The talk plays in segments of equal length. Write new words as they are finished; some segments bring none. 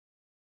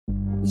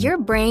Your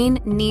brain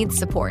needs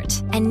support,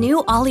 and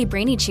new Ollie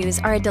Brainy Chews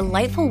are a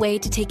delightful way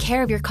to take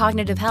care of your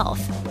cognitive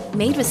health.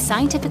 Made with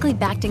scientifically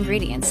backed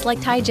ingredients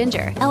like Thai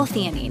ginger,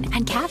 L-theanine,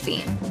 and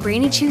caffeine,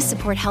 Brainy Chews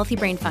support healthy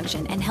brain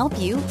function and help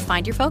you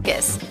find your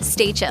focus,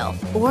 stay chill,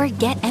 or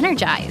get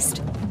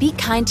energized. Be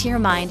kind to your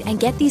mind and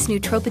get these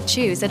nootropic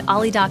chews at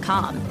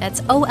ollie.com.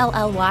 That's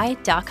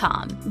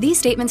OLLY.com. These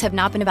statements have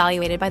not been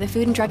evaluated by the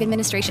Food and Drug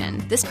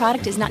Administration. This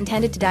product is not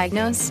intended to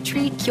diagnose,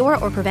 treat, cure,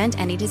 or prevent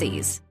any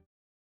disease.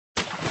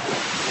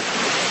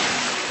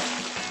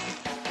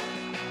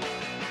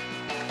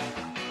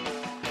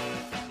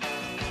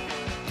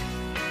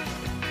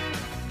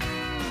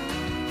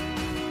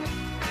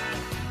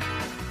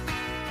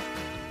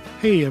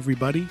 Hey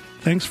everybody,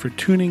 thanks for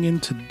tuning in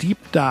to Deep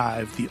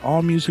Dive, the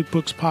All Music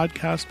Books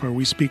podcast where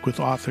we speak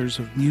with authors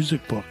of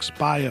music books,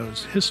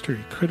 bios, history,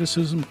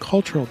 criticism,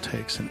 cultural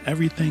takes, and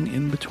everything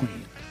in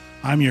between.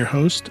 I'm your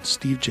host,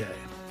 Steve J.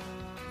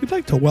 We'd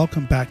like to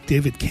welcome back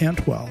David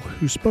Cantwell,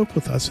 who spoke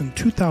with us in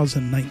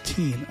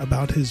 2019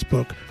 about his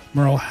book,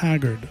 MERLE,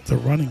 HAGGARD, The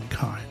Running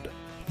Kind.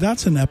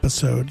 That's an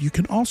episode you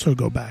can also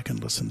go back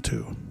and listen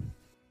to.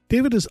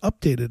 David has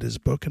updated his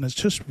book and has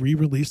just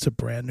re-released a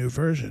brand new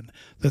version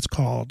that's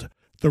called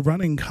The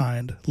Running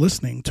Kind,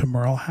 Listening to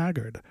Merle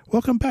Haggard.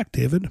 Welcome back,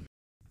 David.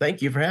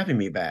 Thank you for having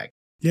me back.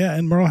 Yeah,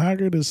 and Merle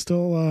Haggard is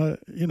still,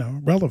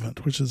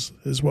 relevant, which is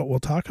what we'll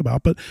talk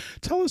about. But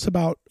tell us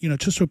about,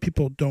 just so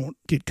people don't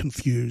get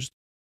confused.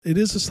 It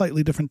is a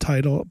slightly different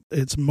title.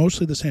 It's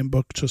mostly the same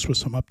book, just with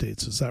some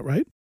updates. Is that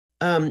right?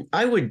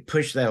 I would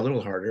push that a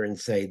little harder and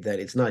say that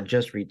it's not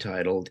just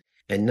retitled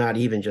and not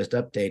even just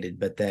updated,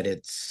 but that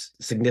it's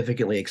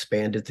significantly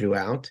expanded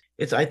throughout.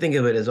 I think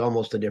of it as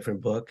almost a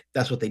different book.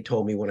 That's what they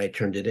told me when I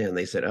turned it in.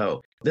 They said,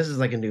 oh, this is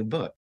like a new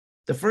book.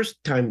 The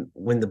first time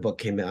when the book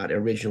came out,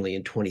 originally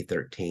in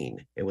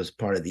 2013, it was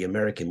part of the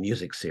American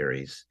Music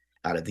series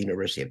out of the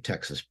University of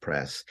Texas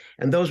Press.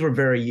 And those were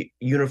very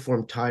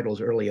uniform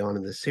titles early on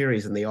in the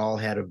series, and they all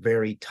had a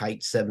very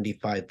tight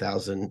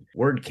 75,000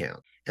 word count.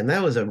 And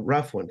that was a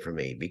rough one for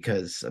me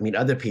because,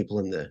 other people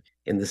in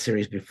the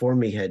series before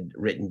me had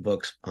written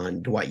books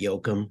on Dwight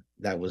Yoakam.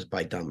 That was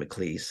by Don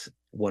McLeese.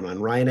 One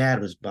on Ryan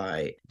Adams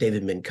by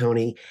David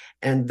Minconi.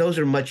 And those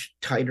are much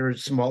tighter,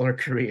 smaller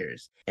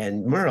careers.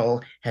 And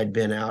Merle had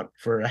been out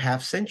for a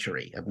half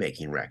century of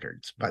making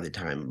records by the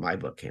time my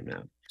book came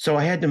out. So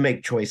I had to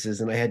make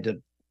choices,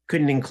 and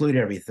couldn't include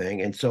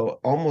everything. And so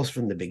almost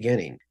from the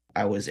beginning,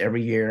 I was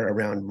every year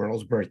around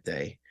Merle's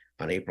birthday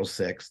on April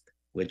 6th,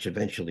 which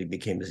eventually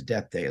became his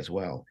death day as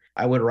well.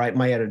 I would write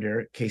my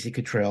editor, Casey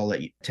Cottrell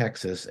at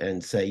Texas,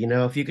 and say,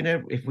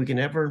 if we can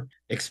ever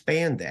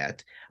expand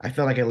that. I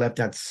felt like I left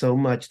out so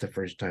much the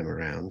first time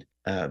around.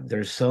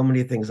 There's so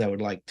many things I would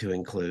like to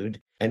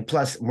include. And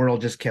plus, Merle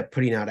just kept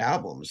putting out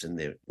albums in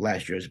the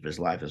last years of his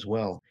life as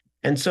well.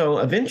 And so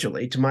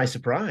eventually, to my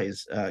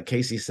surprise,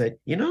 Casey said,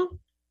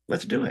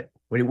 let's do it.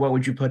 What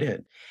would you put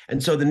in?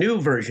 And so the new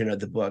version of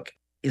the book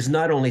is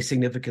not only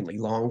significantly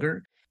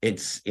longer,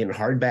 it's in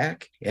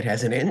hardback, it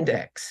has an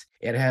index,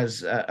 it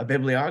has a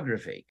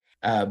bibliography.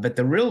 But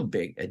the real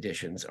big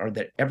additions are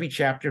that every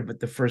chapter but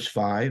the first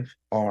 5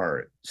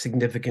 are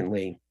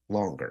significantly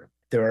longer.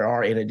 There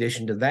are, in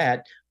addition to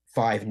that,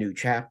 5 new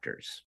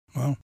chapters.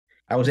 Wow.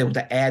 I was able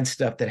to add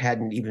stuff that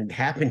hadn't even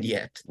happened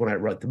yet when I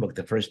wrote the book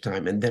the first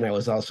time. And then I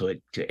was also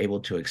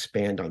able to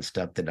expand on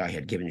stuff that I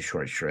had given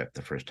short shrift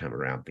the first time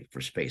around for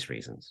space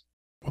reasons.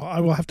 Well,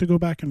 I will have to go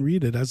back and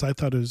read it, as I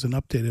thought it was an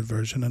updated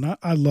version. And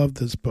I love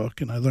this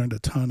book, and I learned a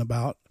ton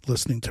about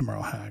listening to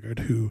Merle Haggard,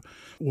 who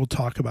will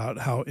talk about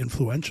how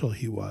influential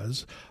he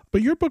was.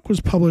 But your book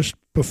was published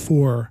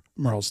before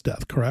Merle's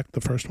death, correct? The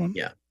first one?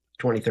 Yeah,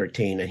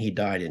 2013, and he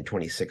died in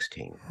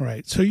 2016.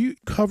 Right. So you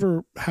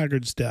cover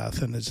Haggard's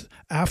death and his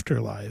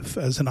afterlife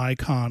as an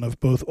icon of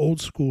both old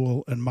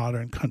school and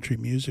modern country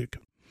music.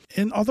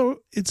 And although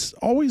it's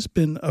always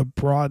been a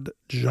broad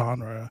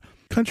genre,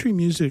 country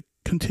music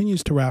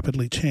continues to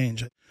rapidly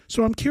change.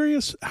 So I'm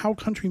curious how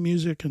country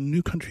music and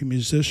new country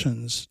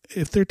musicians,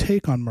 if their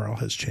take on Merle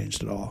has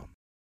changed at all.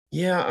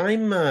 Yeah,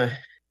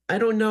 I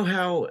don't know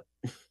how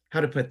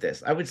to put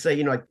this. I would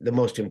say, like the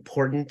most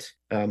important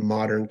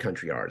modern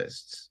country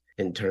artists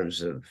in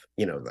terms of,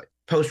 like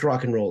post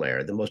rock and roll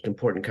era, the most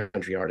important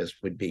country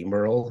artists would be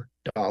Merle,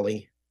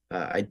 Dolly,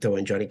 I'd throw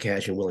in Johnny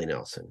Cash and Willie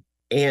Nelson.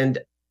 And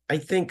I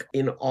think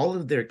in all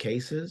of their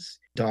cases,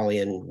 Dolly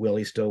and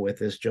Willie still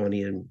with us,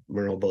 Johnny and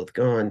Merle both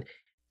gone,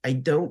 I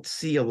don't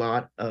see a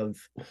lot of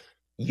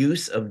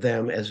use of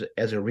them as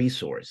a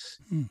resource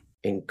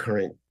in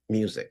current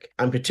music.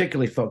 I'm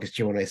particularly focused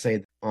here when I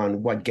say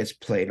on what gets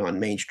played on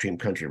mainstream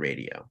country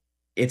radio.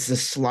 It's a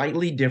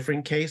slightly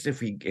different case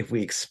if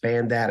we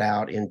expand that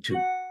out into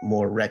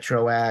more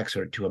retro acts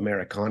or to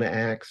Americana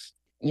acts.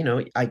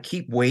 I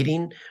keep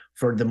waiting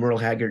for the Merle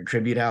Haggard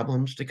tribute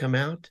albums to come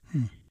out.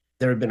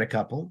 There have been a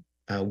couple.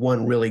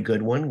 One really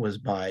good one was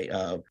by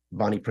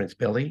Bonnie Prince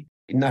Billy.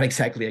 Not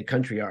exactly a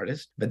country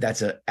artist, but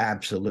that's an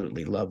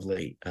absolutely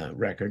lovely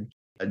record.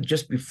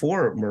 Just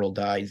before Merle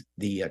died,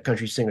 the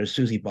country singer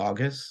Susie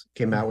Boggess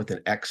came out with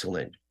an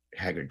excellent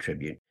Haggard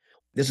tribute.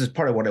 this is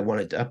part of what I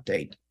wanted to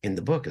update in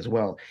the book as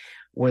well,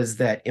 was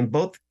that in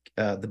both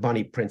the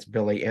Bonnie Prince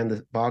Billy and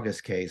the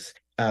Boggess case,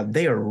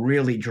 they are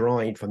really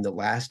drawing from the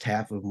last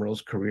half of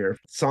Merle's career,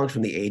 songs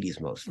from the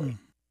 80s mostly.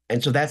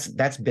 And so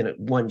that's been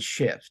one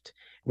shift.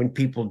 When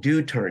people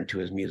do turn to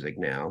his music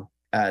now,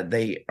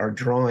 they are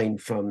drawing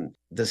from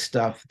the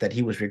stuff that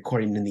he was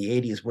recording in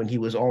the 80s when he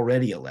was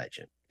already a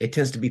legend. It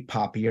tends to be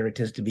poppier. It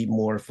tends to be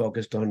more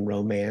focused on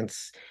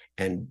romance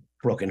and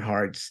broken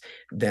hearts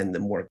than the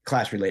more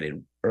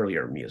class-related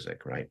earlier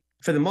music, right?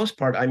 For the most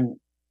part,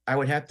 I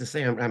would have to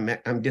say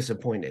I'm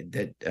disappointed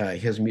that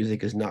his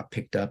music is not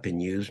picked up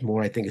and used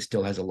more. I think it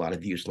still has a lot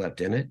of use left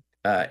in it.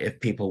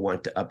 If people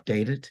want to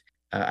update it,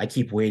 I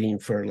keep waiting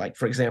for, like,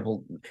 for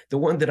example, the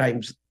one that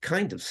I'm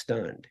kind of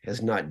stunned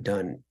has not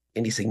done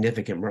any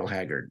significant Merle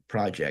Haggard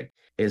project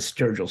is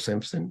Sturgill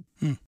Simpson.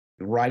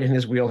 Right in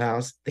his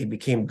wheelhouse. They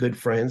became good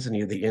friends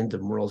near the end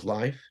of Merle's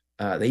life.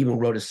 They even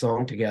wrote a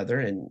song together,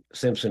 and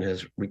Simpson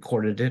has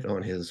recorded it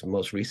on his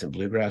most recent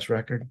bluegrass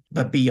record.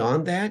 But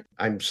beyond that,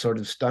 I'm sort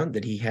of stunned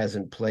that he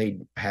hasn't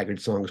played Haggard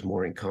songs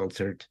more in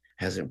concert,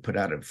 hasn't put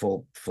out a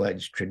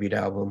full-fledged tribute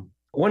album.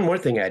 One more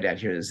thing I'd add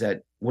here is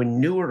that when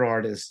newer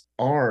artists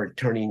are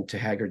turning to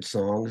Haggard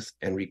songs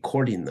and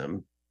recording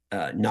them,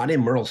 not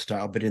in Merle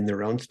style, but in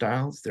their own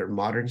styles, their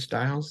modern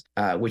styles,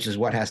 which is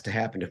what has to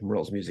happen if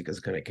Merle's music is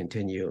going to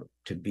continue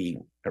to be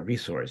a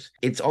resource.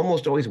 It's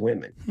almost always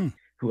women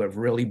who have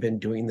really been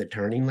doing the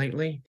turning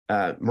lately.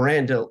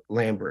 Miranda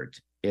Lambert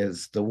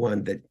is the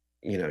one that,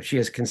 she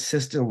has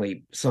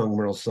consistently sung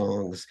Merle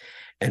songs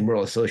and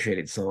Merle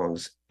associated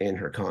songs in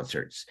her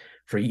concerts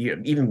for years,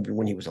 even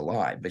when he was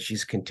alive, but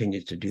she's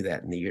continued to do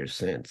that in the years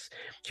since.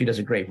 She does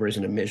a great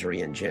version of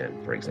Misery and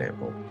Gin, for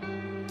example.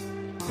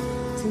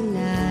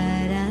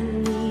 Tonight I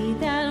need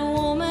that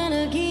woman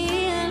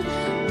again.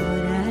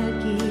 What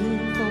I'd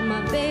give for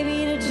my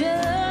baby to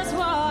just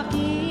walk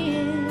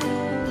in.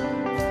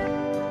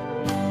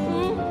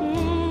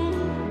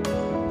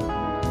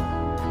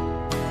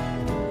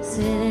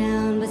 Sit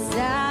down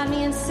beside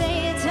me and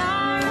say it's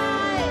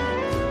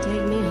alright.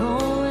 Take me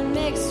home and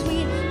make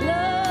sweet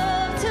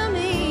love to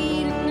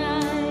me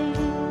tonight.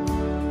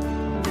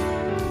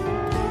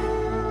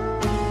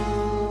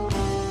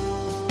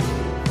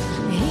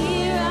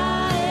 Here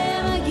I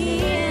am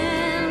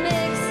again,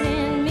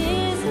 mixing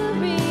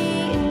misery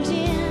and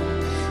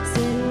gin,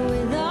 sitting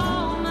with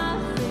all my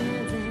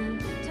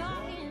friends and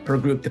talking. Her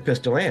group, the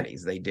Pistol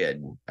Annies, they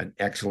did an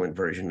excellent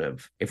version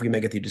of If We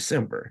Make It Through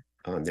December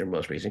on their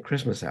most recent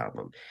Christmas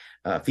album.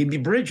 Phoebe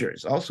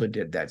Bridgers also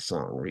did that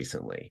song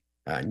recently.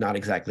 Not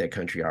exactly a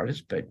country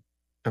artist, but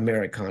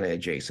Americana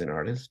adjacent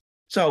artist.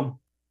 So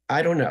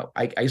I don't know.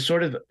 I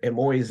sort of am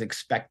always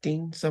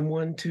expecting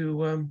someone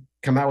to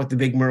come out with the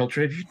big Merle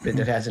tribute, but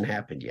it hasn't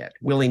happened yet.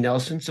 Willie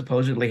Nelson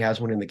supposedly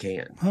has one in the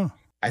can.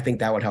 I think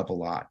that would help a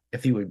lot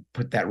if he would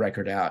put that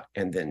record out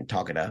and then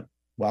talk it up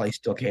while he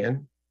still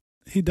can.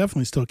 He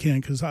definitely still can,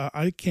 because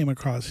I came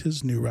across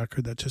his new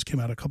record that just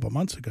came out a couple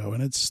months ago,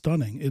 and it's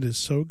stunning. It is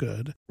so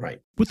good. Right.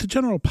 With the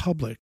general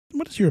public,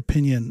 what is your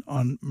opinion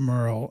on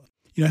Merle?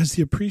 Has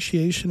the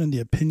appreciation and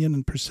the opinion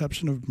and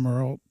perception of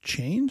Merle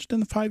changed in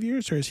the 5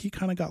 years, or has he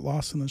kind of got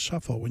lost in the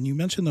shuffle? When you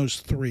mention those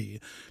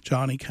three,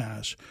 Johnny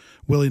Cash,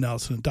 Willie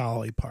Nelson, and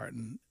Dolly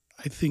Parton,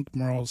 I think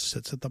Merle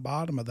sits at the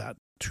bottom of that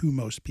to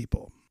most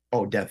people.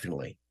 Oh,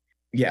 definitely.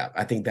 Yeah,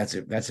 I think that's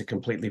a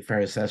completely fair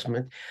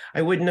assessment.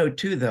 I would note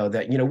too, though,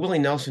 that Willie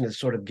Nelson is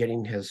sort of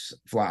getting his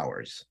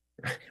flowers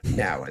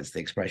now, as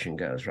the expression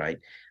goes, right?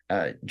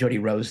 Jody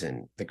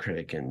Rosen, the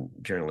critic and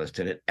journalist,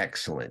 did an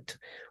excellent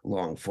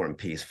long-form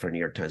piece for New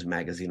York Times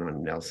Magazine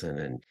on Nelson,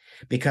 and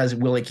because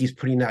Willie keeps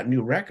putting out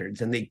new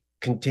records and they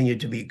continue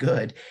to be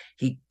good,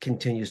 he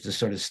continues to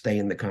sort of stay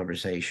in the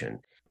conversation.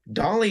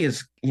 Dolly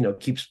is,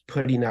 keeps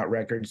putting out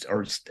records,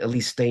 or at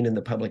least staying in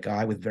the public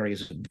eye with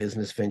various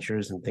business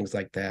ventures and things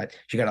like that.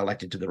 She got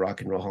elected to the Rock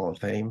and Roll Hall of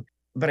Fame,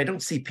 but I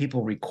don't see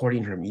people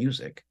recording her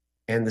music.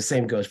 And the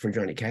same goes for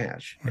Johnny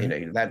Cash.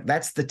 Right.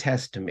 That's the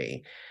test to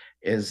me,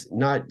 is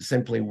not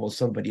simply will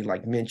somebody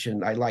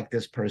mention, I like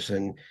this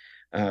person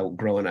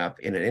growing up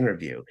in an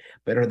interview,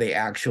 but are they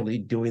actually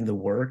doing the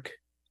work?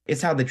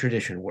 It's how the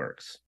tradition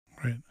works.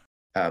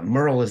 Right.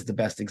 Merle is the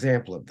best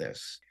example of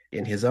this.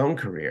 In his own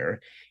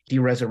career, he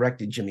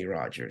resurrected Jimmie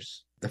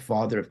Rodgers, the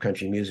father of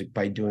country music,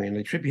 by doing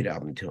a tribute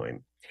album to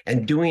him,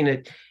 and doing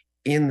it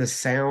in the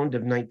sound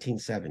of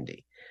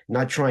 1970,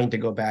 not trying to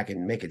go back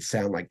and make it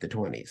sound like the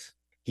 20s.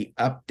 He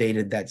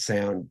updated that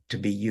sound to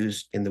be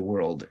used in the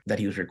world that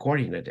he was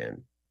recording it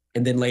in.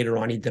 And then later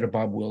on, he did a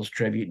Bob Wills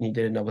tribute, and he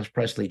did a Elvis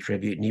Presley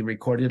tribute, and he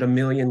recorded 1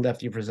 million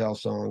Lefty Frizzell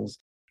songs.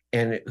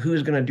 And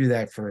who's going to do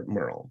that for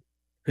Merle?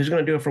 Who's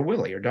going to do it for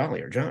Willie or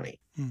Dolly or Johnny?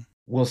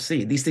 We'll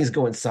see. These things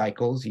go in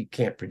cycles. You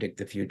can't predict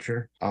the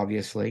future,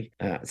 obviously.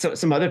 So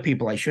some other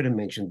people I should have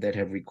mentioned that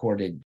have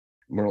recorded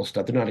Merle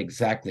stuff, they're not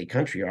exactly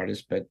country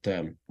artists, but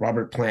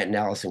Robert Plant and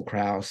Alison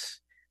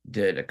Krauss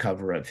did a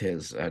cover of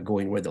his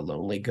Going Where the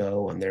Lonely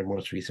Go on their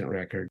most recent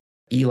record.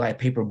 Eli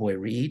Paperboy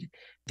Reed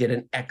did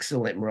an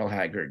excellent Merle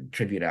Haggard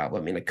tribute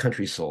album in a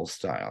country soul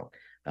style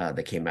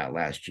that came out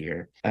last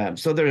year.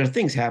 So there are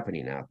things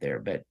happening out there,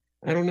 but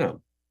I don't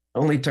know.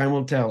 Only time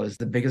will tell is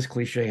the biggest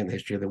cliche in the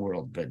history of the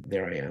world, but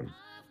there I am.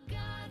 I've got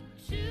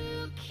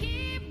to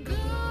keep going,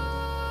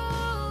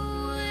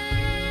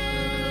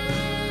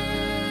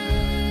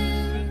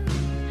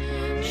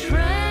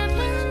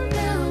 traveling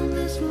down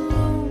this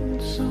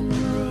lonesome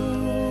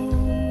road.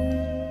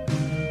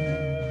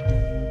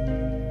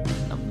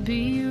 I'll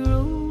be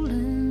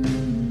rolling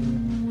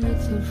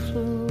with the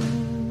flow,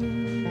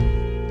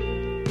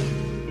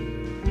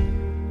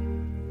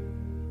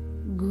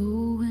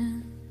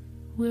 going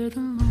where the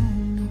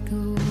lonely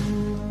go.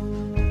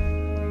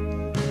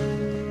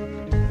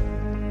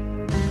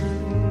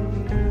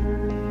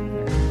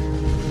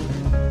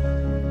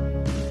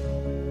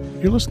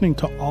 You're listening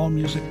to All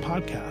Music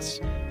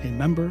Podcasts, a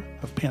member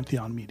of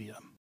Pantheon Media.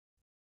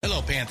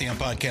 Hello, Pantheon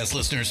Podcast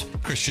listeners.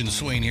 Christian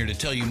Swain here to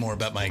tell you more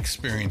about my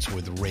experience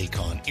with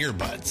Raycon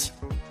earbuds.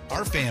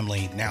 Our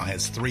family now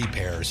has 3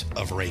 pairs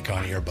of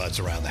Raycon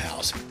earbuds around the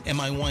house, and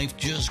my wife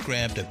just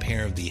grabbed a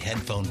pair of the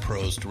Headphone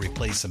Pros to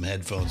replace some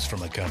headphones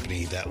from a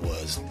company that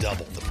was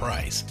double the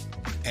price.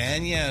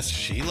 And yes,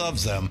 she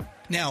loves them.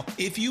 Now,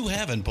 if you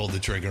haven't pulled the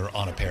trigger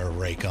on a pair of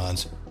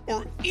Raycons,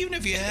 or even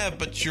if you have,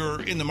 but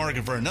you're in the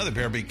market for another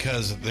pair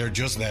because they're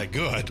just that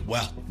good,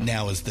 well,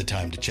 now is the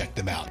time to check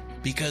them out,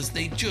 because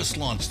they just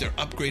launched their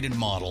upgraded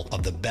model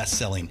of the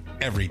best-selling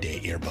everyday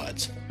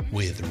earbuds.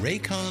 With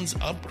Raycon's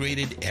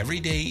upgraded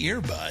everyday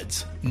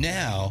earbuds,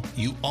 now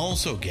you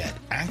also get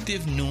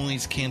active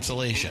noise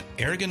cancellation,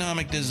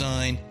 ergonomic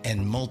design,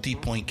 and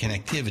multi-point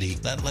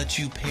connectivity that lets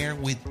you pair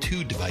with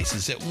 2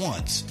 devices at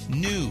once.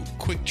 New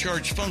quick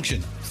charge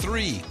function,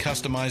 3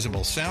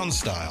 customizable sound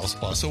styles,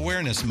 plus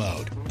awareness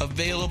mode.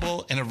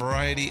 Available in a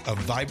variety of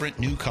vibrant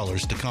new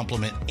colors to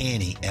complement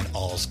any and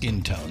all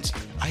skin tones.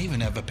 I even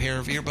have a pair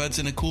of earbuds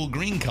in a cool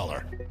green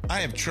color.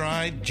 I have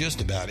tried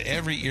just about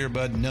every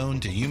earbud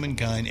known to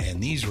humankind,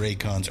 and these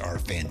Raycons are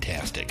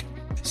fantastic.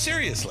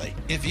 Seriously,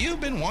 if you've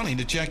been wanting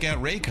to check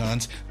out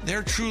Raycons,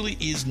 there truly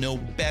is no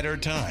better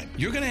time.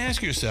 You're going to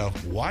ask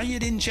yourself why you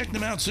didn't check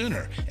them out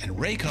sooner, and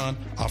Raycon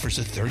offers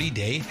a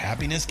 30-day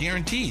happiness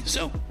guarantee.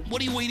 So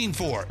what are you waiting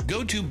for?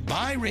 Go to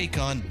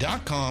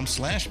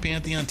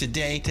buyraycon.com/Pantheon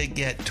today to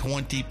get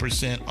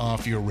 20%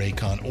 off your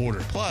Raycon order,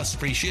 plus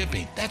free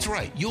shipping. That's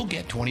right, you'll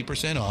get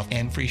 20% off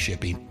and free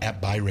shipping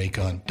at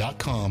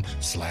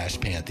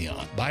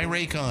buyraycon.com/Pantheon.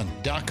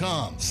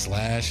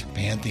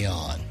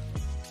 buyraycon.com/Pantheon.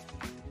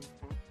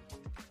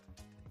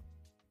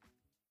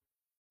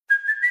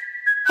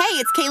 Hey,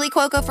 it's Kaylee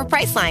Cuoco for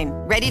Priceline.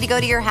 Ready to go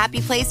to your happy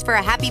place for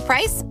a happy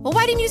price? Well,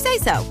 why didn't you say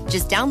so?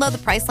 Just download the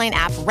Priceline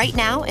app right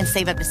now and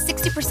save up to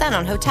 60%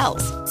 on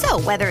hotels.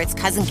 So whether it's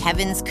Cousin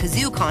Kevin's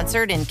Kazoo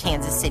Concert in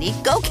Kansas City,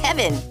 go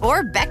Kevin,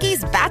 or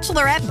Becky's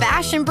Bachelorette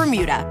Bash in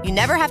Bermuda, you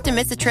never have to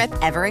miss a trip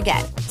ever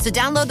again. So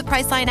download the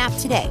Priceline app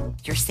today.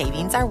 Your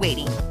savings are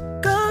waiting.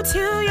 Go to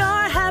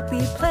your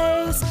happy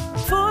place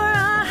for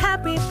a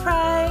happy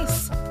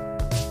price.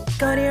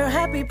 Go to your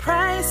happy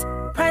price,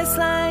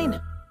 Priceline.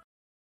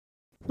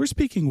 We're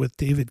speaking with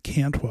David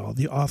Cantwell,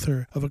 the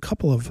author of a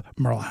couple of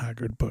Merle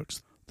Haggard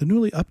books. The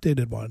newly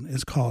updated one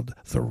is called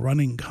The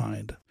Running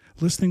Kind,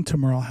 Listening to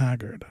Merle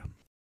Haggard.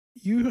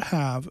 You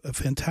have a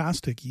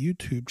fantastic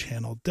YouTube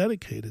channel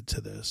dedicated to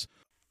this.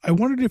 I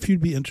wondered if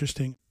you'd be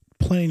interested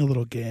playing a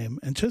little game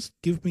and just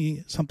give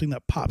me something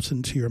that pops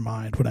into your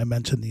mind when I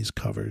mention these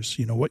covers,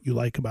 you know, what you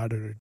like about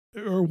it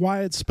or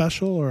why it's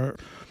special, or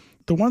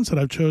the ones that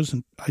I've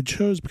chosen. I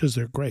chose because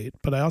they're great,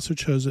 but I also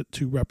chose it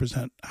to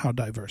represent how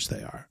diverse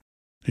they are.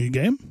 Are you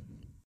game?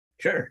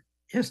 Sure.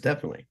 Yes,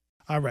 definitely.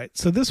 All right.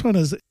 So this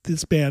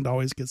band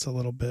always gets a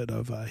little bit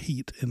of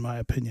heat, in my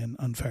opinion,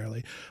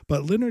 unfairly.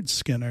 But Lynyrd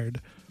Skynyrd,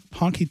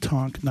 Honky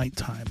Tonk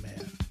Nighttime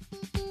Man.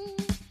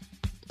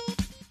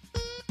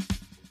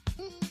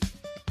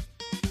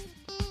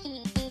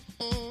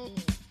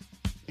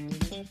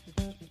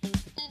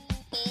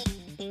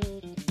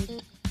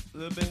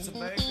 Little bits of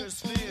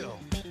Bakersfield.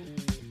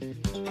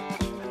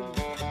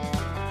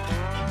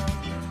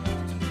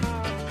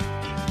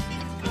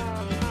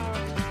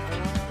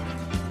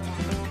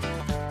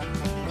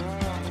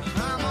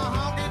 I'm a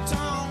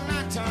honky-tonk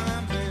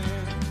nighttime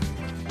man.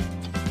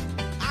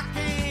 I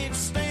can't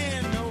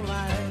stand no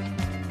light.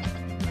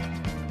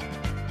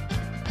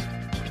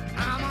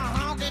 I'm a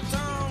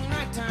honky-tonk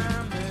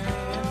nighttime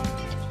man.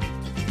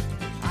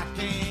 I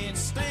can't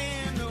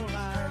stand no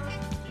light.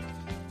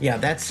 Yeah,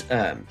 that's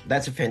a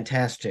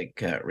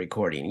fantastic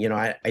recording. You know,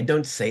 I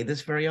don't say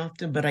this very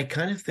often, but I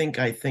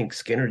think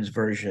Skinner's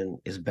version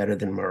is better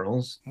than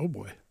Merle's. Oh,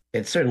 boy.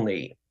 It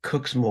certainly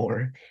cooks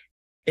more.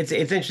 It's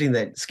interesting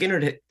that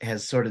Skinner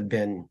has sort of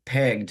been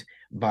pegged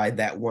by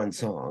that one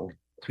song,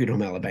 Sweet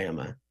Home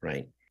Alabama,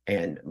 right?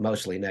 And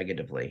mostly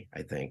negatively,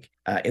 I think.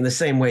 In the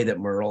same way that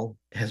Merle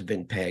has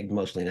been pegged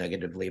mostly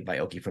negatively by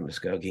Okie from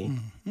Muskogee,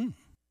 Mm-hmm.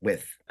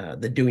 with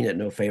the Doing It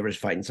No Favors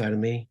Fight Inside of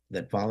Me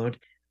that followed.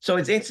 So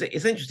it's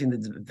interesting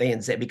that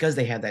Van Zandt, because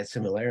they have that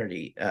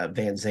similarity,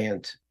 Van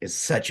Zandt is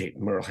such a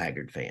Merle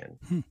Haggard fan.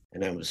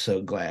 And I was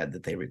so glad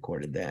that they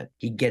recorded that.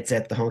 He gets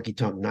at the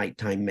honky-tonk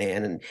nighttime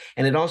man,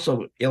 and it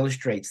also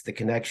illustrates the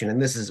connection.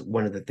 And this is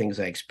one of the things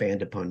I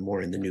expand upon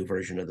more in the new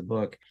version of the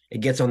book.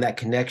 It gets on that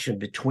connection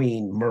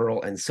between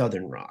Merle and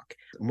Southern rock.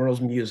 Merle's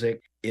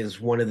music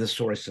is one of the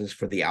sources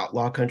for the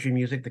outlaw country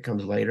music that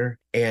comes later,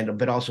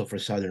 but also for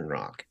Southern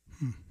rock.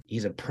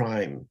 He's a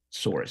prime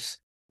source.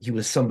 He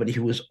was somebody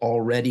who was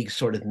already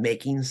sort of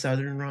making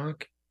Southern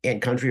rock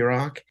and country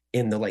rock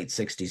in the late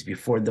 60s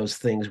before those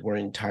things were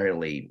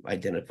entirely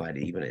identified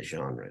even as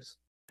genres.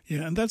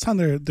 Yeah, and that's on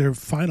their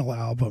final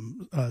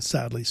album,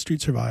 sadly,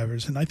 Street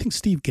Survivors. And I think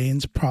Steve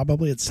Gaines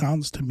probably, it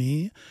sounds to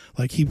me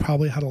like he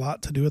probably had a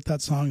lot to do with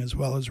that song as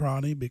well as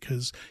Ronnie,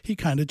 because he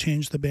kind of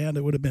changed the band.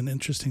 It would have been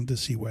interesting to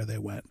see where they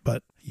went,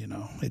 but,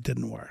 it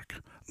didn't work.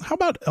 How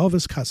about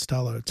Elvis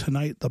Costello,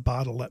 Tonight the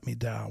Bottle Let Me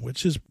Down,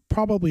 which is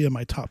probably in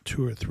my top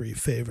 2 or 3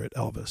 favorite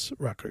Elvis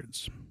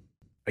records.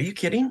 Are you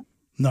kidding?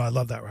 No, I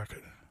love that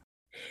record.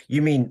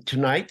 You mean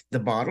Tonight the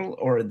Bottle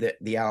or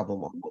the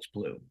album Almost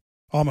Blue?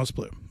 Almost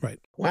Blue, right.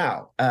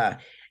 Wow.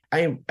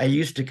 I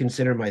used to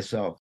consider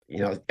myself,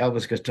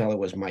 Elvis Costello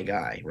was my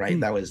guy,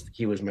 right?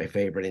 He was my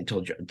favorite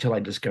until I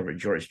discovered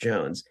George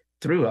Jones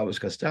through Elvis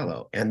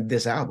Costello. And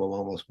this album,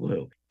 Almost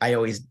Blue, I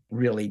always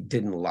really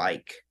didn't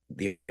like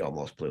the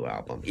Almost Blue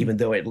album, even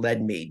though it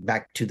led me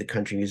back to the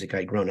country music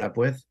I'd grown up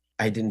with.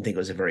 I didn't think it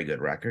was a very good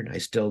record. I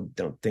still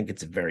don't think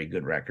it's a very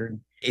good record.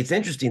 It's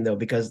interesting, though,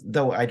 because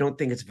though I don't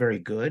think it's very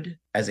good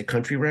as a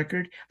country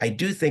record, I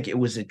do think it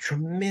was a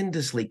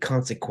tremendously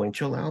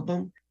consequential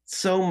album.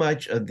 So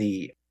much of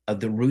the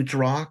roots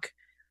rock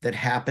that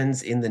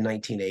happens in the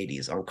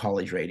 1980s on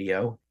college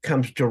radio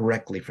comes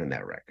directly from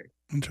that record.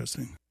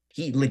 Interesting.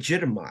 He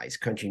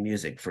legitimized country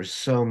music for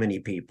so many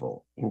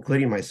people,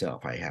 including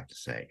myself, I have to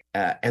say.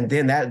 And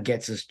then that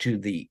gets us to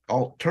the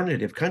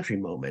alternative country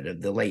moment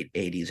of the late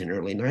 80s and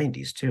early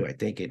 90s, too. I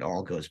think it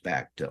all goes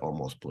back to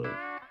Almost Blue.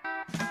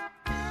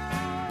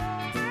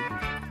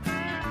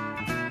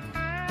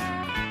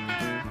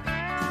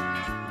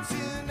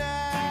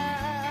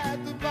 Tonight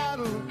the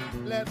bottle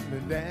let me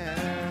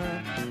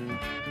down,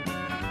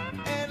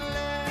 and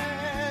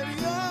let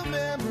your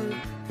memory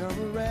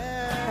come around.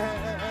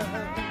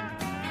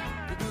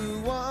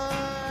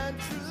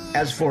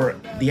 As for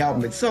the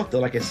album itself, though,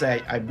 like I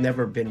say, I've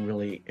never been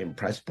really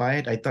impressed by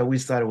it. I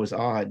always thought it was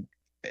odd.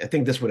 I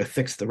think this would have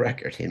fixed the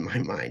record in my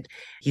mind.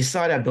 He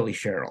sought out Billy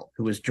Sherrill,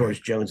 who was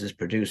George Jones's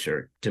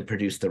producer, to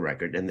produce the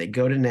record. And they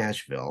go to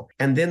Nashville,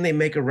 and then they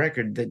make a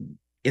record that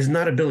is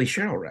not a Billy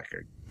Sherrill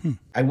record.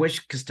 I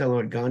wish Costello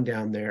had gone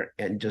down there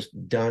and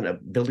just done a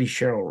Billy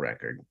Sherrill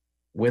record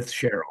with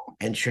Sherrill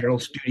and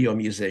Sherrill's studio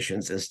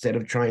musicians instead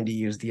of trying to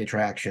use the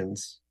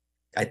Attractions.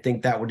 I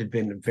think that would have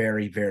been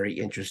very, very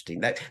interesting.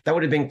 That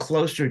would have been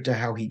closer to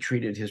how he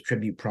treated his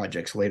tribute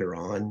projects later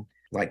on,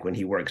 like when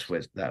he works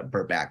with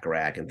Burt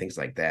Bacharach and things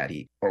like that,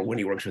 or when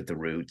he works with the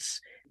Roots.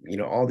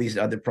 All these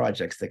other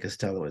projects that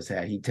Costello has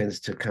had, he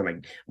tends to kind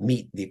of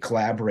meet the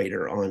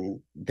collaborator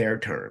on their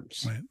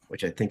terms, right,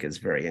 which I think is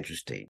very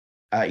interesting.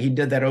 He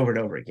did that over and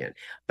over again.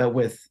 But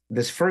with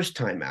this first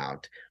time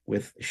out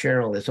with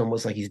Sherrill, it's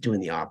almost like he's doing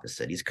the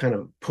opposite. He's kind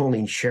of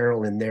pulling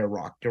Sherrill in their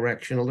rock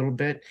direction a little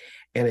bit,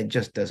 and it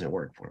just doesn't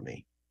work for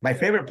me. My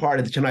favorite part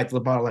of the Tonight the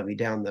Bottle Let Me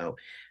Down, though,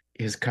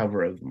 his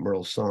cover of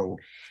Merle's song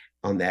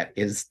on that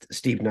is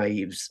Steve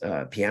Naive's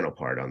piano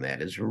part on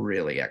that is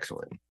really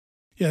excellent.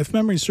 Yeah, if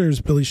memory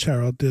serves, Billy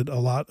Sherrill did a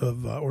lot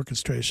of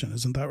orchestration.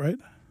 Isn't that right?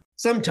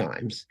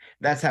 Sometimes.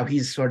 That's how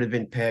he's sort of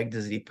been pegged,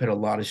 is he put a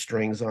lot of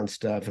strings on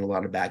stuff and a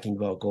lot of backing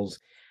vocals.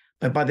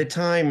 But by the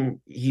time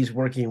he's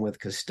working with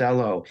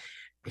Costello,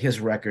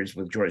 his records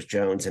with George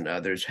Jones and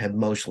others have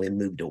mostly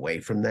moved away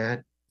from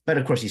that. But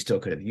of course, he still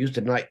could have used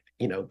it.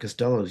 And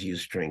Costello's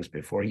used strings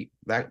before.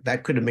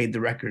 That could have made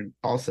the record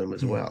awesome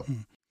as well.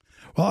 Mm-hmm.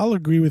 Well, I'll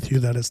agree with you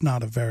that it's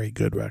not a very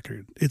good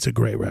record. It's a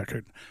great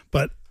record.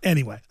 But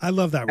anyway, I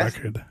love that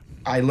record.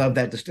 I love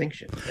that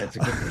distinction. That's a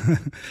good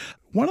one.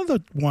 One of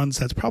the ones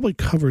that's probably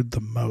covered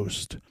the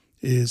most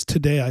is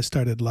Today I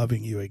Started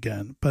Loving You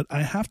Again. But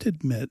I have to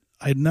admit,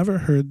 I'd never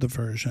heard the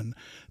version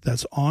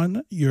that's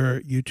on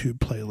your YouTube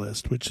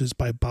playlist, which is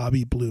by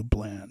Bobby Blue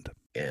Bland.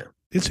 Yeah.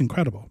 It's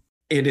incredible.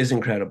 It is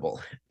incredible.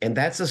 And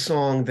that's a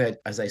song that,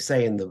 as I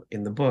say in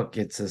the book,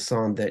 it's a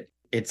song that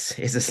it's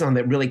a song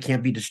that really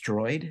can't be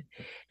destroyed.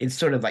 It's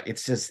sort of like,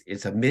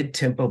 it's a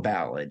mid-tempo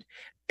ballad.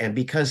 And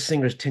because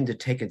singers tend to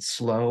take it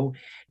slow,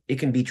 it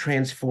can be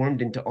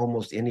transformed into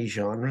almost any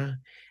genre.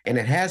 And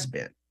it has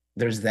been.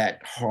 There's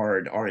that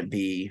hard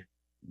R&B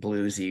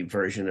bluesy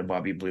version of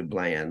Bobby Blue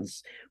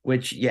Bland's,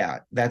 which, yeah,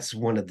 that's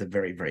one of the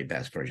very, very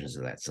best versions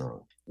of that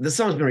song. The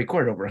song's been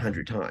recorded over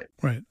 100 times.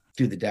 Right.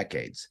 Through the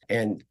decades,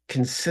 and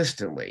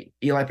consistently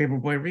Eli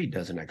Paperboy Reed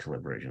does an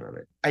excellent version of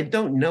it. I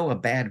don't know a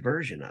bad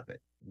version of it.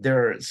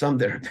 There are some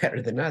that are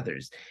better than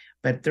others,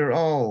 but they're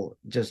all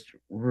just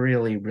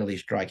really, really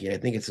striking. I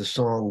think it's a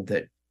song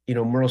that,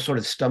 Merle sort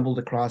of stumbled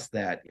across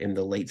that in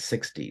the late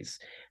 60s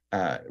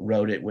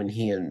wrote it when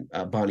he and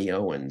Bonnie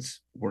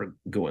Owens were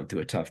going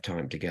through a tough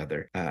time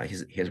together,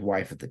 his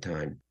wife at the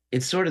time.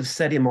 It sort of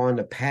set him on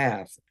a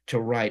path to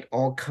write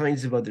all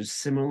kinds of other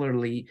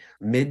similarly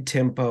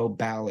mid-tempo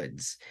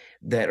ballads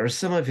that are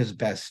some of his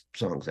best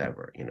songs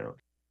ever.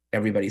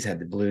 Everybody's Had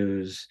the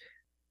Blues,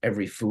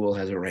 Every Fool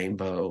Has a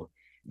Rainbow.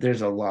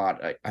 There's a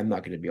lot. I'm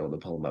not going to be able to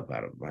pull them up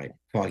out of my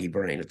foggy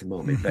brain at the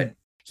moment, but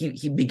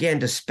he began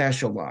to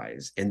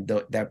specialize in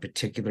that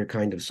particular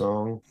kind of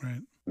song. Right.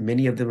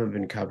 Many of them have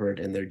been covered,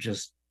 and they're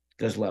just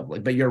lovely.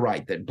 But you're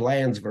right that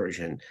Bland's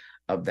version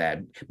of that,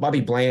 Bobby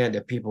Bland,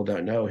 if people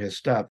don't know his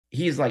stuff,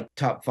 he's like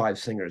top 5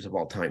 singers of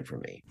all time for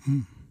me.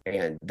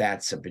 And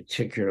that's a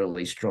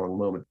particularly strong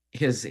moment.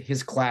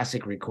 His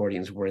classic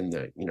recordings were in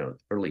the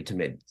early to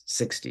mid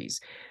 60s.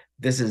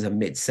 This is a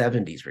mid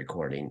 70s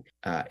recording,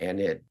 and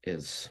it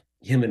is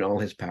him in all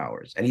his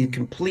powers. And he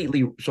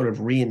completely sort of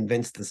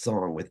reinvents the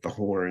song with the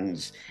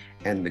horns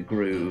and the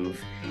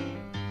groove.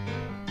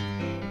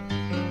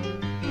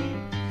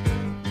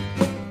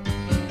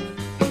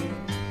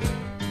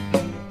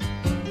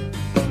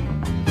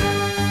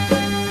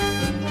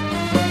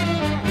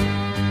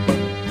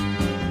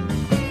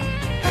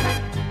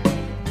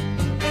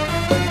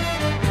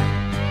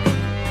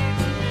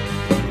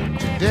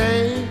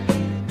 Today,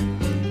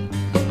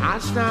 I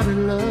started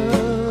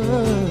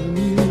loving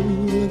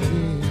you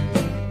again.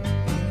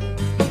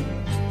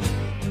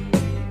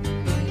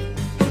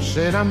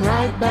 Said I'm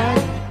right back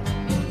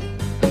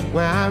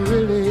where I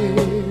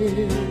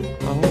really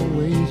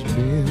always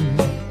been.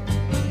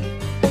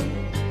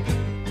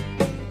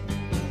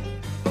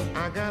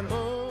 I got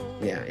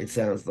old. Yeah, it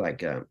sounds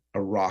like a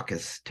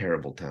raucous,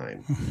 terrible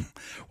time.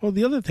 Well,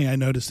 the other thing I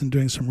noticed in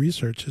doing some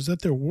research is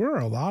that there were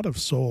a lot of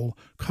soul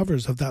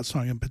covers of that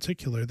song in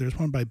particular. There's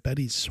one by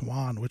Betty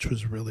Swan, which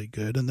was really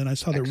good. And then I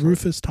saw that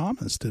Rufus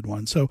Thomas did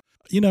one. So,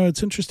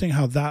 it's interesting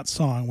how that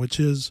song, which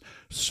is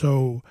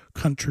so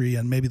country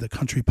and maybe the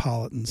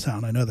countrypolitan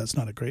sound, I know that's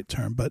not a great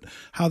term, but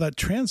how that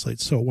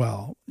translates so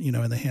well,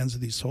 in the hands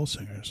of these soul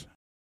singers.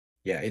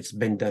 Yeah, it's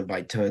been done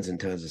by tons and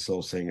tons of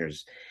soul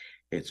singers.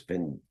 It's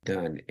been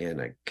done in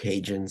a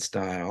Cajun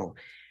style.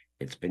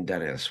 It's been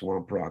done in a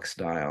swamp rock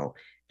style.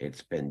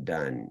 It's been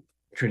done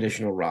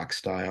traditional rock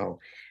style,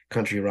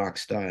 country rock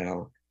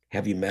style,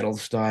 heavy metal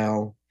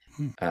style.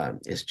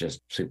 It's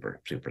just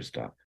super, super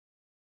stuff.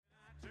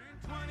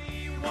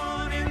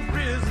 21 in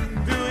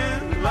prison,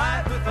 doing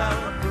life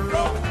without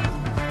parole.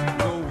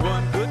 No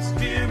one could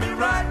steer me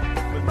right,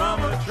 but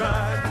Mama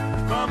tried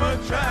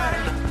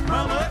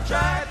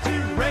to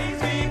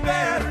raise me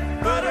better,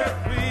 but her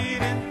plea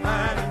didn't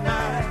find a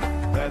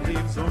night. That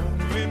leaves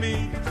only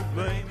me to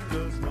blame,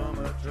 'cause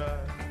Mama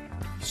tried.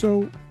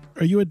 So,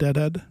 are you a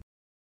deadhead?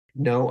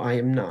 No, I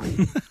am not.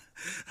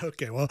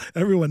 Okay, well,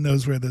 everyone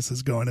knows where this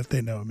is going if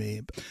they know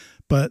me.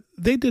 But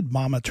they did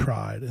Mama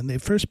Tried, and they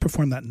first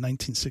performed that in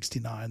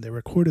 1969. They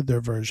recorded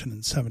their version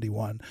in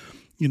 71.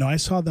 I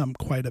saw them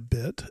quite a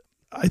bit.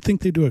 I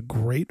think they do a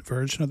great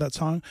version of that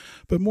song.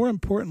 But more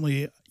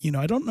importantly,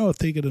 I don't know if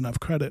they get enough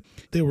credit.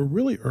 They were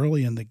really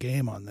early in the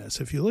game on this.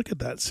 If you look at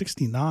that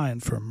 69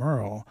 for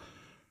Merle,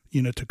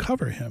 to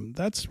cover him,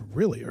 that's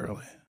really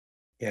early.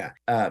 Yeah.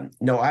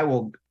 No, I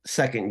will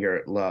second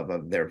your love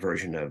of their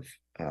version of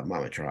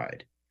Mama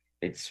Tried.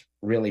 It's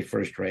really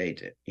first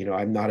rate.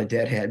 I'm not a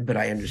deadhead, but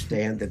I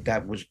understand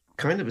that was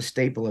kind of a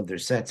staple of their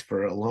sets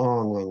for a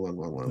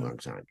long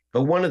time.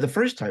 But one of the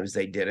first times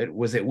they did it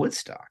was at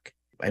Woodstock.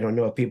 I don't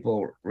know if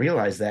people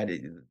realize that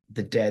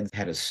the Dead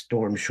had a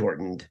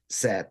storm-shortened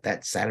set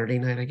that Saturday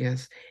night, I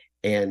guess.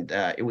 And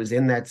it was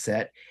in that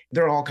set.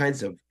 There are all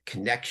kinds of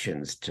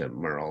connections to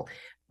Merle.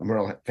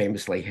 Merle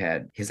famously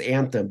had his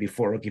anthem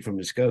before Okie from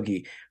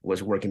Muskogee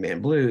was Working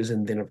Man Blues.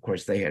 And then, of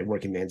course, they had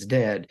Working Man's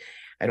Dead.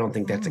 I don't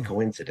think that's a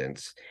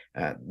coincidence.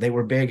 They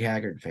were big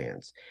Haggard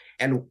fans.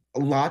 And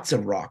lots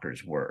of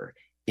rockers were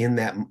in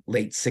that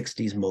late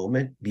 60s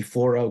moment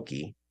before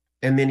Okie,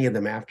 and many of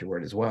them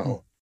afterward as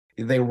well.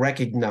 They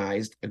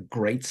recognized a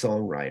great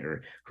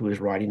songwriter who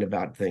was writing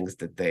about things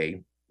that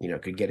they,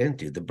 could get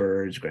into. The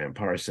Byrds, Graham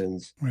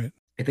Parsons. Right.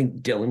 I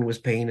think Dylan was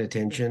paying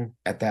attention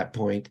at that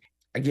point.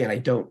 Again, I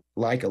don't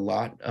like a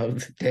lot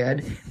of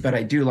Dead, but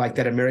I do like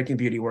that American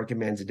Beauty, Working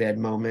Man's Dead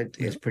moment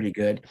is pretty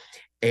good.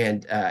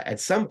 And at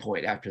some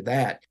point after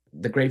that,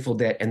 the Grateful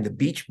Dead and the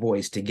Beach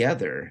Boys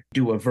together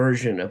do a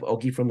version of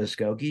Okie from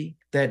Muskogee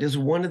that is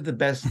one of the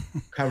best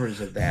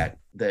covers of that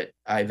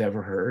I've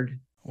ever heard.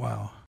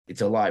 Wow.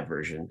 It's a live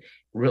version,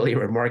 really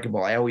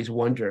remarkable. I always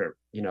wonder,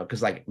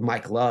 because like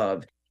Mike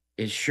Love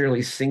is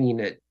surely singing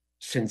it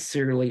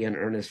sincerely and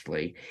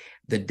earnestly.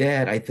 The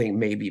Dead, I think,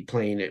 may be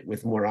playing it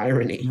with more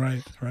irony.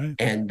 Right.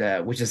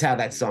 And which is how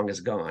that song has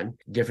gone.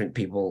 Different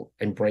people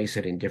embrace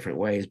it in different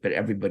ways, but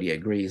everybody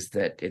agrees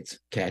that it's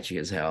catchy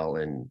as hell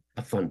and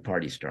a fun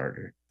party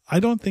starter. I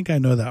don't think I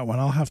know that one.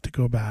 I'll have to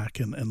go back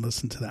and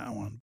listen to that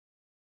one.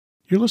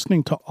 You're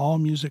listening to All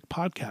Music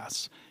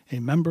Podcasts, a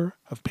member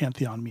of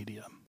Pantheon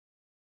Media.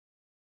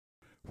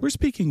 We're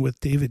speaking with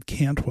David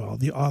Cantwell,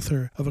 the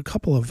author of a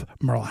couple of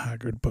Merle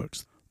Haggard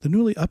books. The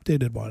newly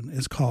updated one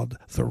is called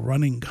The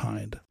Running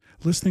Kind,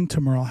 listening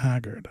to Merle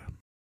Haggard.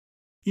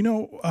 You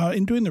know,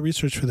 in doing the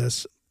research for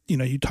this, you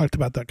know, you talked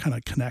about that kind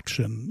of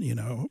connection, you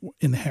know,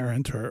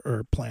 inherent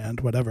or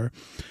planned, whatever.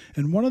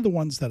 And one of the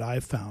ones that I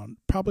found,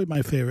 probably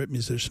my favorite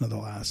musician of the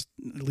last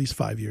at least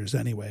 5 years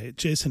anyway,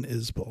 Jason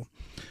Isbell.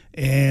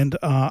 And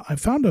I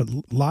found a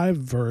live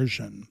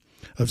version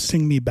of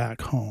Sing Me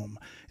Back Home,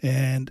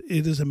 and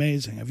it is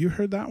amazing. Have you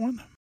heard that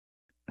one?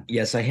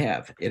 Yes, I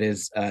have. It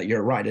is,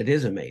 you're right, it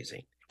is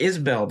amazing.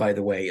 Isbell, by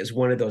the way, is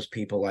one of those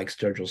people like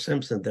Sturgill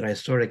Simpson that I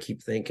sort of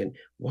keep thinking,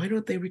 why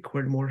don't they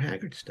record more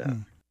Haggard stuff?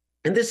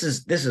 And this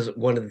is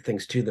one of the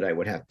things too that I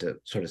would have to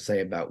sort of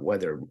say about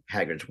whether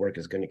Haggard's work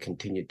is going to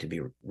continue to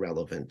be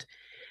relevant.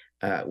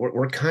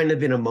 We're kind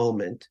of in a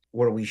moment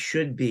where we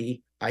should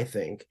be, I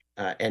think,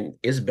 and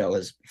Isbell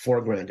has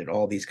foregrounded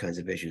all these kinds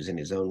of issues in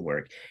his own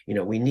work. You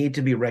know, we need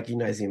to be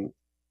recognizing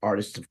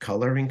artists of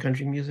color in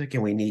country music,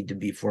 and we need to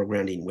be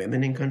foregrounding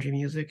women in country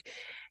music.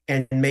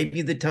 And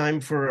maybe the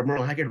time for a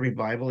Merle Haggard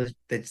revival is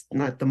that's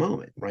not the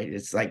moment, right?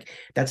 It's like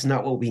that's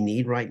not what we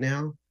need right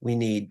now. We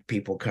need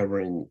people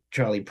covering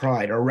Charlie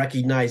Pride or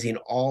recognizing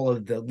all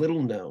of the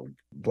little known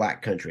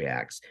Black country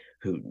acts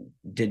who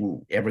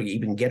didn't ever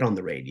even get on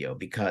the radio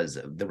because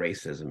of the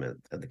racism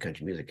of the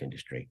country music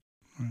industry.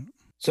 Right.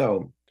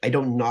 So I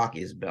don't knock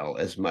Isbell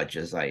as much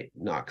as I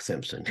knock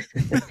Simpson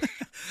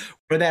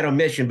for that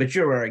omission, but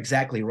you are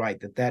exactly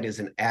right that is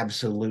an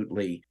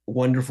absolutely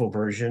wonderful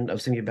version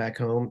of Sing Me Back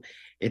Home.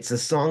 It's a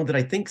song that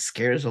I think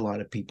scares a lot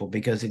of people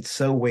because it's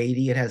so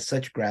weighty. It has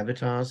such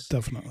gravitas.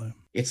 Definitely.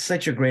 It's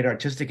such a great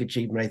artistic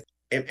achievement.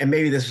 And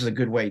maybe this is a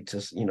good way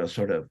to, you know,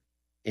 sort of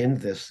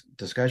end this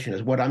discussion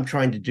is what I'm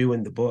trying to do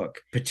in the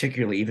book,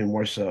 particularly even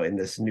more so in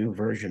this new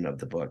version of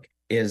the book,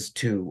 is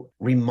to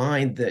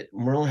remind that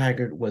Merle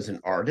Haggard was an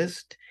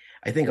artist.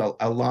 I think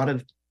a lot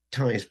of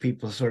times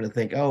people sort of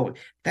think, oh,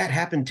 that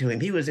happened to him.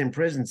 He was in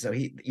prison, so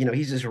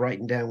he's just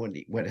writing down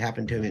what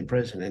happened to him in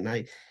prison. And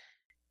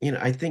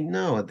I think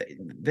no,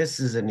 this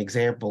is an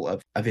example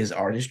of his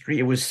artistry.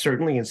 It was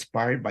certainly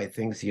inspired by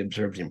things he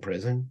observed in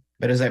prison.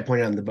 But as I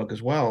point out in the book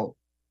as well,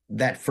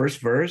 that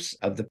first verse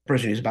of the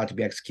person who's about to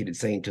be executed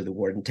saying to the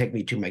warden, "Take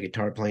me to my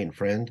guitar playing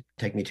friend,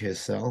 take me to his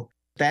cell,"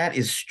 that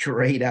is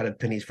straight out of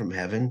Pennies from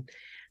Heaven,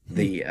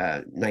 the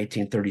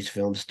 1930s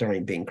film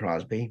starring Bing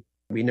Crosby.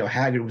 We know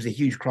Haggard was a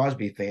huge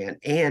Crosby fan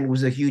and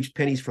was a huge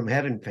Pennies from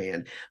Heaven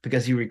fan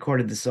because he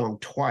recorded the song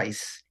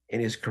twice in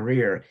his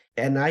career.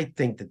 And I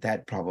think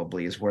that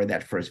probably is where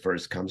that first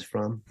verse comes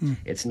from.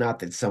 It's not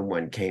that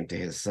someone came to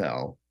his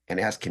cell and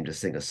asked him to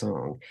sing a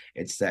song.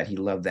 It's that he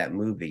loved that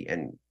movie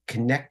and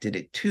connected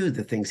it to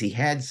the things he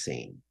had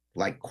seen,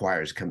 like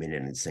choirs coming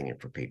in and singing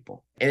for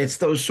people. And it's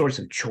those sorts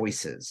of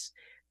choices,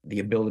 the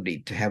ability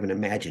to have an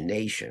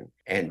imagination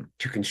and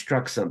to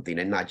construct something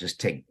and not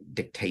just take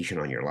dictation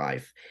on your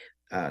life,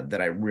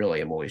 that I really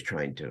am always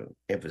trying to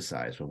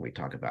emphasize when we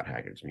talk about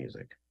Haggard's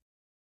music.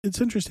 It's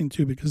interesting,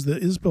 too, because the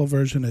Isbell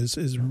version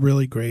is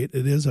really great.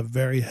 It is a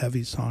very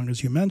heavy song,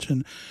 as you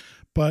mentioned.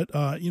 But,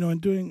 in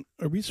doing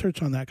a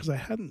research on that, because I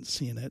hadn't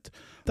seen it,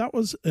 that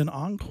was an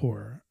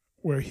encore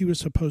where he was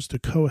supposed to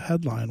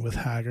co-headline with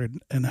Haggard,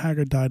 and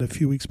Haggard died a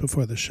few weeks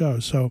before the show.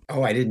 So,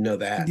 oh, I didn't know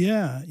that.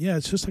 Yeah,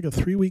 it's just like a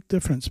 3-week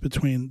difference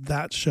between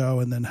that show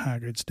and then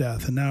Haggard's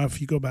death. And now, if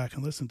you go back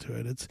and listen to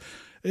it,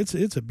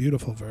 it's a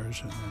beautiful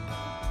version.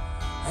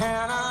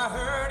 And I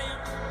heard him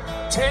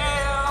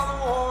tell the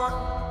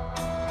warden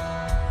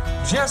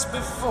just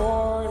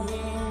before he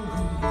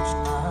reached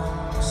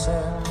my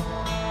cell,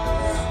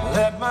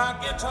 "Let my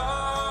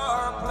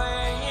guitar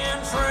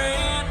playing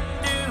friend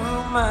do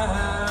my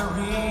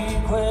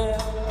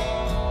request.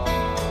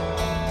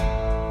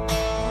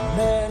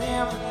 Let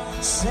him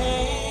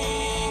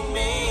sing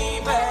me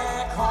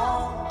back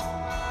home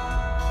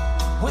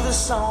with a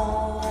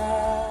song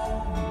I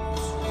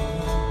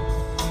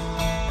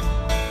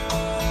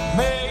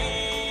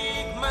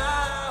make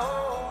my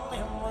own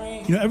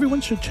memory."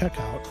 Everyone should check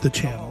out the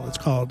channel. It's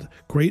called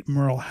Great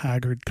Merle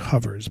Haggard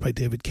Covers by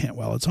David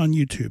Cantwell. It's on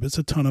YouTube. It's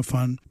a ton of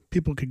fun.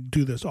 People could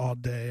do this all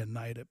day and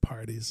night at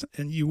parties,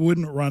 and you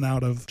wouldn't run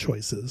out of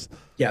choices.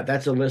 Yeah,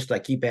 that's a list I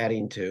keep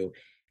adding to.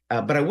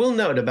 But I will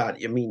note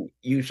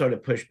you sort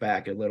of pushed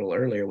back a little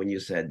earlier when you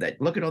said that,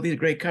 look at all these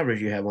great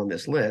covers you have on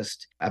this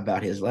list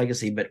about his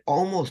legacy, but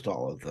almost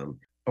all of them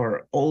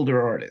are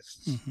older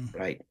artists,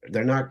 right?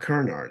 They're not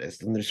current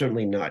artists, and they're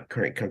certainly not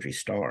current country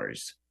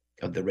stars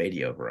of the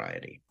radio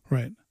variety.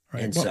 Right.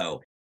 And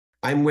so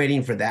I'm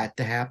waiting for that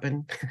to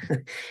happen.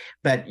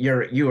 But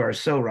you are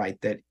so right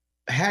that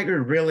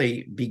Haggard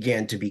really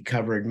began to be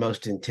covered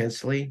most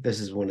intensely. This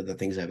is one of the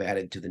things I've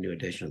added to the new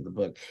edition of the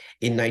book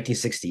in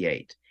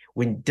 1968,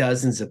 when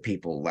dozens of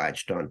people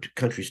latched on to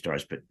country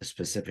stars, but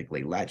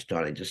specifically latched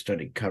on and just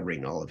started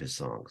covering all of his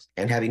songs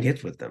and having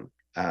hits with them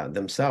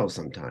themselves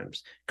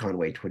sometimes.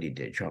 Conway Twitty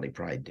did, Charlie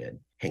Pride did,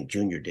 Hank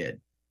Jr. did.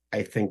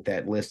 I think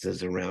that list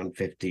is around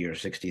 50 or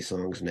 60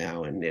 songs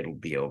now, and it'll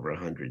be over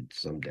 100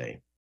 someday.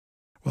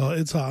 Well,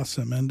 it's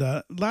awesome. And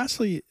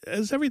lastly,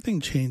 as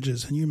everything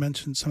changes, and you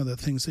mentioned some of the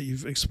things that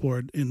you've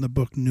explored in the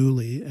book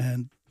newly,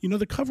 and You know,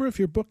 the cover of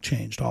your book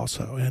changed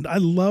also, and I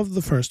love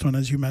the first one.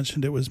 As you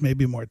mentioned, it was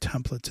maybe more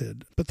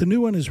templated, but the new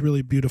one is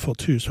really beautiful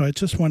too. So I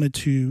just wanted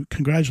to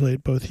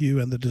congratulate both you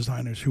and the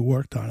designers who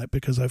worked on it,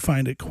 because I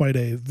find it quite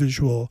a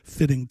visual,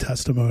 fitting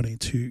testimony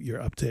to your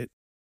update.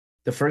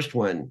 The first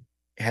one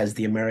has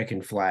the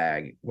American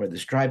flag, where the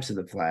stripes of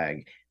the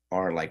flag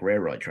are like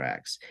railroad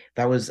tracks.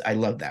 I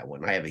love that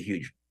one. I have a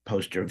huge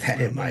poster of that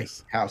in my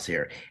house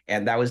here,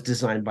 and that was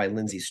designed by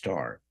Lindsay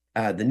Starr.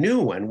 The new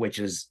one, which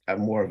is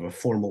more of a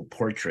formal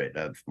portrait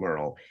of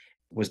Merle,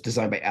 was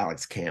designed by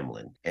Alex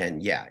Camlin.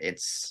 And yeah,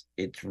 it's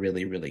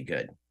really, really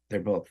good.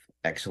 They're both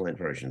excellent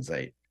versions.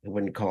 I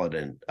wouldn't call it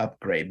an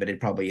upgrade, but it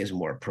probably is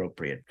more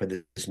appropriate for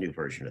this new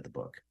version of the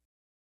book.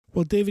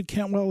 Well, David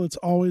Cantwell, it's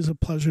always a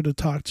pleasure to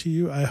talk to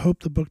you. I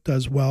hope the book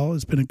does well.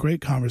 It's been a great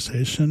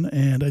conversation.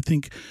 And I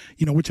think,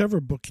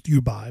 whichever book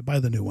you buy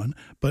the new one,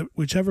 but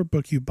whichever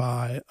book you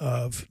buy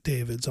of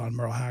David's on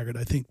Merle Haggard,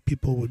 I think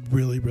people would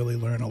really, really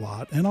learn a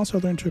lot and also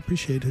learn to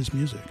appreciate his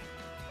music.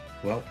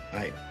 Well,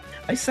 I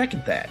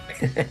second that.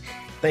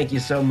 Thank you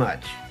so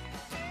much.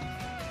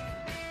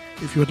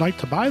 If you would like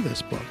to buy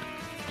this book,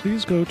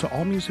 please go to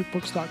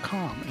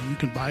allmusicbooks.com and you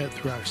can buy it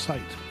through our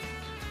site.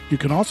 You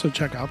can also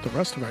check out the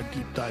rest of our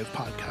deep dive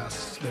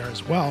podcasts there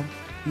as well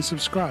and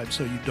subscribe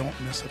so you don't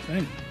miss a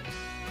thing.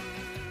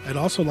 I'd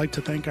also like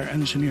to thank our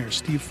engineer,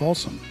 Steve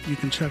Folsom. You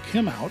can check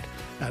him out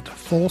at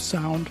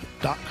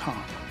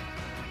fullsound.com.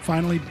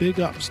 Finally, big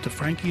ups to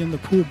Frankie and the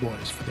Pool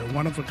Boys for their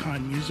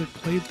one-of-a-kind music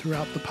played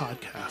throughout the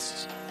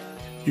podcasts.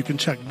 You can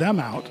check them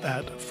out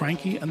at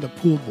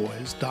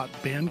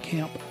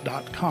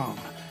frankieandthepoolboys.bandcamp.com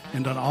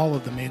and on all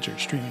of the major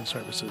streaming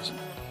services.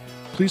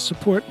 Please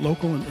support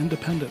local and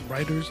independent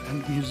writers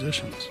and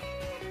musicians.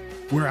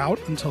 We're out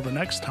until the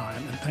next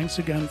time, and thanks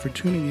again for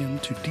tuning in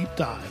to Deep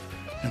Dive,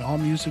 an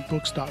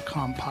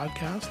allmusicbooks.com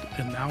podcast,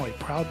 and now a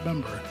proud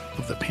member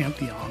of the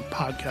Pantheon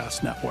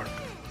Podcast Network.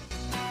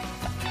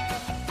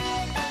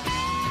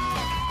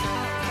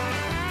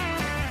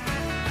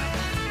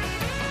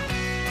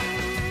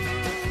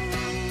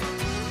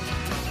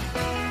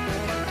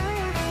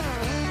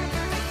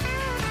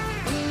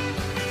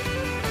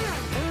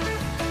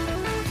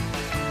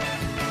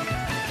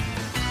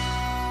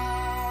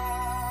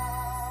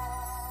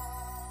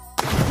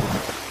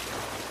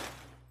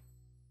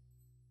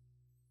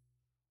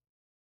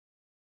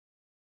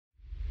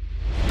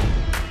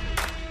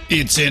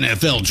 It's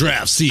NFL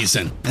draft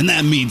season, and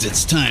that means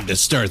it's time to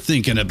start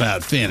thinking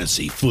about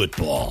fantasy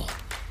football.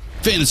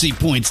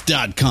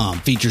 FantasyPoints.com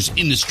features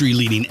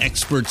industry-leading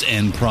experts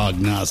and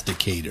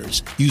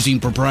prognosticators using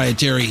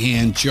proprietary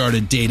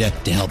hand-charted data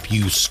to help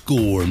you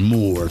score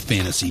more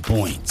fantasy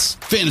points.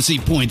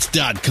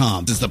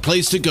 FantasyPoints.com is the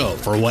place to go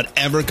for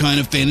whatever kind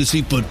of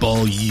fantasy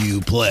football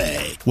you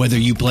play. Whether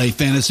you play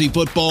fantasy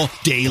football,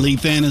 daily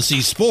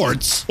fantasy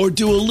sports, or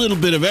do a little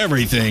bit of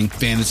everything,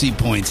 Fantasy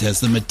Points has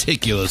the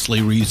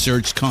meticulously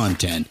researched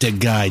content to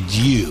guide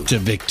you to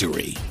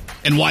victory.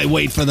 And why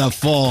wait for the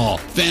fall?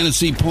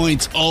 Fantasy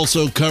Points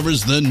also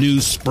covers the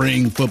new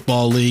spring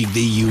football league,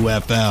 the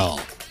UFL.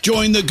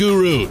 Join the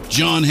guru,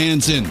 John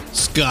Hansen,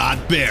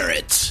 Scott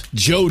Barrett,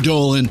 Joe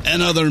Dolan,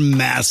 and other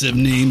massive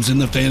names in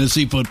the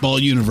fantasy football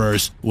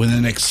universe with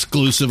an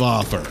exclusive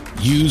offer.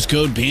 Use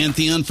code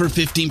Pantheon for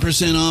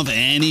 15% off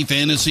any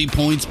Fantasy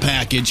Points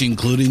package,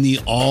 including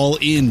the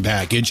all-in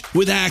package,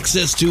 with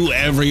access to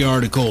every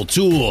article,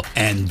 tool,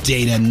 and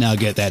data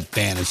nugget that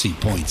Fantasy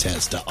Points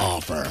has to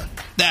offer.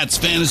 That's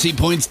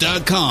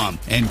FantasyPoints.com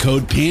and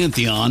code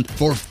Pantheon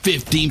for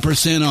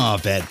 15%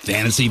 off at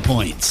Fantasy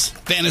Points.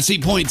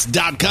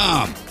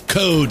 FantasyPoints.com,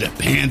 code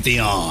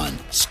Pantheon.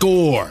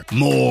 Score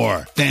more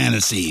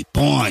fantasy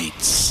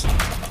points.